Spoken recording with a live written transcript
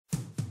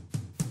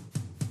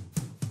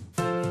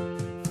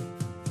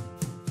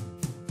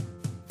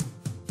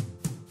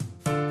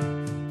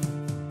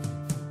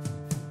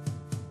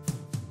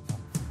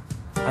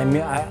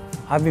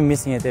I've been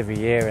missing it every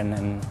year,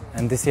 and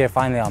this year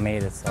finally I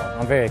made it, so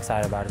I'm very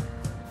excited about it.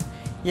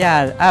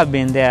 Yeah, I've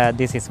been there.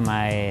 This is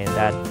my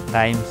that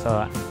time,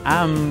 so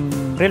I'm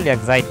really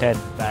excited.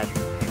 But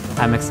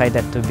I'm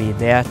excited to be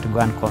there to go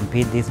and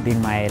compete. This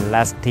being my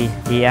last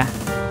year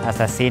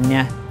as a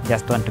senior,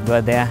 just want to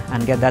go there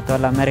and get that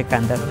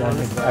All-American.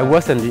 I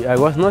was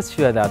not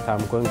sure that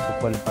I'm going to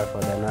qualify for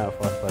the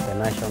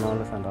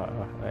nationals, and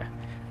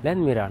let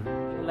me run.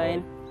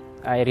 Line.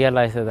 I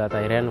realized that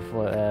I ran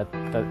for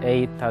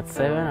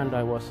 8:37, and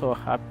I was so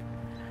happy.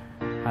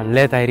 And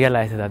later I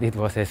realized that it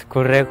was a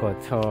school record,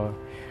 so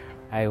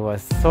I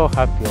was so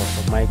happy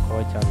of my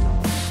coach and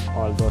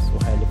all those who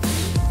helped me.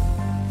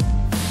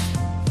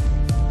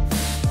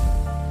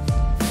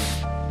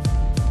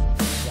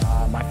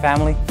 My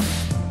family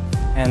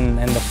and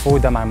the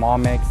food that my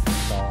mom makes.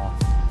 So,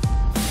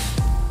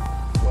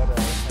 What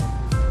else?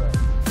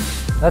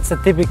 that's a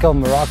typical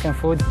Moroccan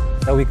food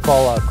that we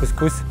call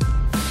couscous.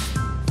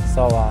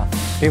 So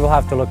people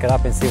have to look it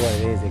up and see what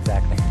it is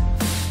exactly.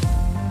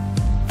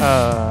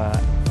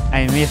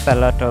 I miss a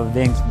lot of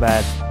things,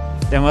 but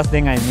the most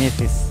thing I miss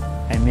is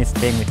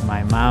staying with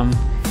my mom,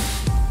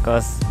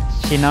 because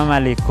she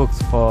normally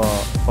cooks for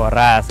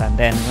us, and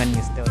then when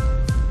you stay.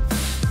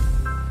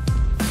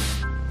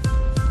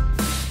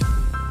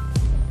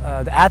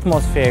 The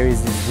atmosphere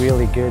is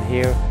really good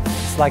here.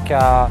 It's like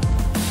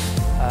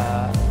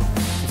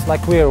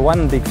we're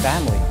one big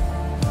family.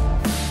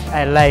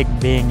 I like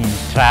being in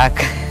track.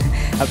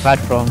 Apart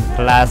from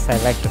class, I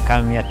like to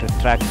come here to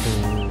track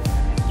to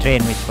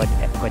train with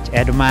Coach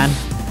Edman,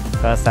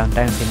 because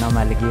sometimes he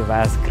normally give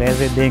us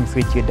crazy things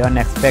which you don't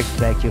expect.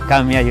 Like you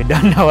come here, you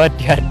don't know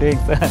what you are doing,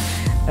 so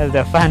that's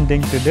the fun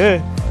thing to do.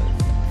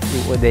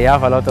 They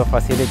have a lot of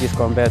facilities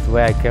compared to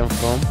where I came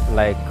from,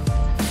 like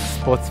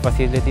sports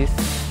facilities,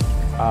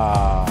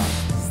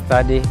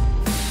 study.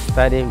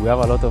 We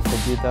have a lot of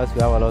computers.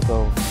 We have a lot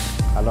of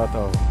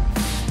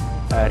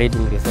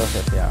reading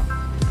resources. Yeah.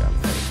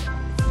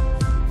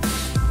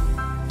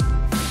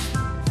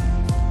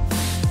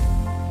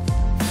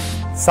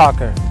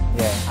 Soccer,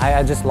 yeah,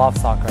 I just love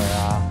soccer.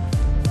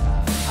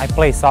 I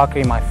play soccer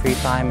in my free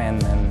time,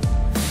 and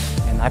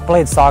I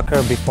played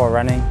soccer before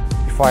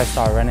I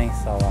started running.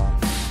 So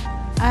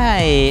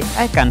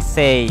I can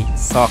say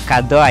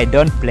soccer, though I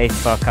don't play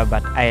soccer,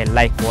 but I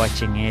like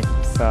watching it.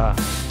 So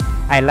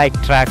I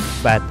like track,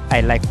 but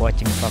I like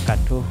watching soccer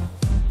too.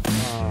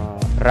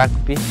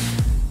 Rugby.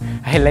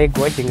 I like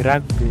watching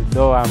rugby,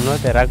 though I'm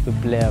not a rugby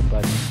player,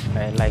 but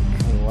I like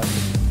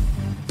watching.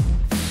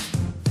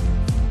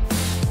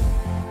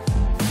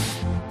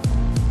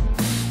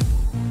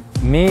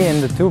 me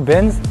and the two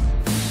Bens,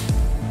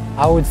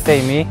 I would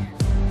say me.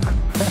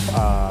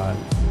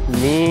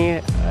 Me,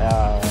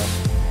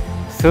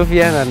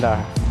 Soufiane and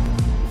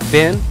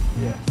Ben.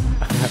 Yeah.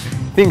 I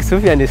think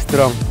Soufiane is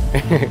strong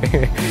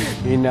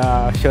in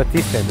short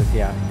distance.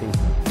 Yeah, I think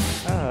so.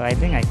 Oh, I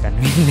think I can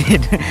win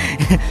it.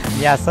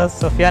 Yeah, so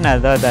Soufiane,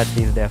 although that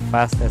is the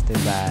fastest,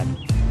 but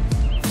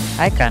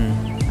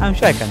I'm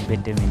sure I can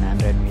beat him in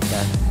 100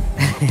 meters.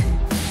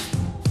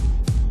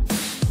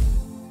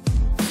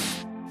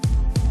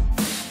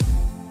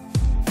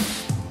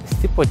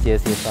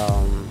 Steeplechase is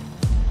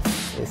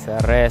a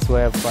race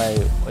whereby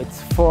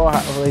it's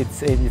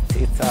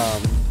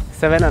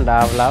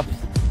 7.5 laps,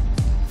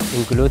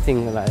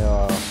 including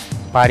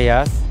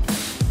barriers,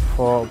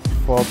 four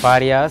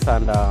barriers,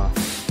 and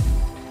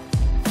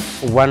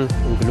one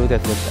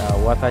included with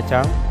water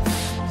jump.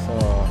 So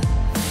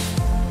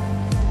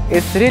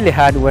it's really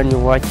hard when you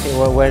watch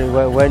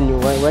when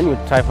you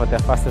try for the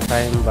first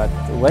time, but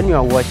when you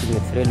are watching,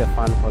 it's really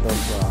fun for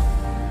those who are,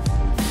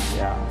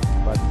 yeah.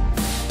 But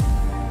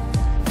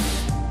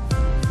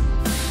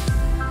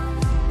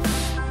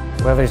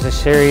well, there's a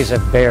series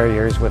of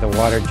barriers with a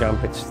water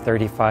jump. It's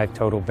 35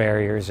 total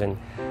barriers, and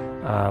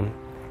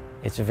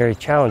it's a very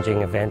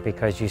challenging event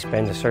because you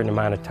spend a certain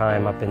amount of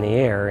time up in the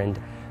air and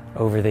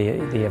over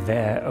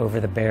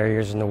the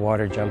barriers, and the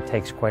water jump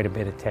takes quite a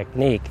bit of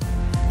technique.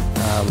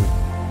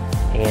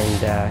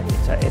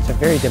 It's a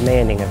very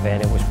demanding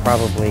event. It was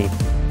probably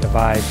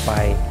devised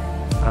by,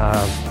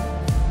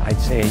 I'd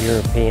say, a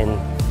European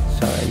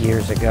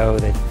years ago.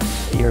 That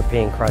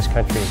European cross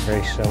country is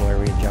very similar.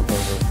 We jump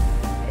over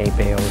hay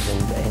bales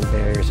and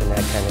barriers and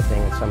that kind of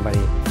thing, and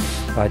somebody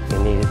thought you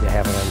needed to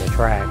have it on the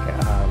track,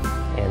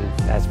 and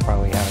that's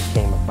probably how it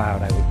came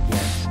about. I would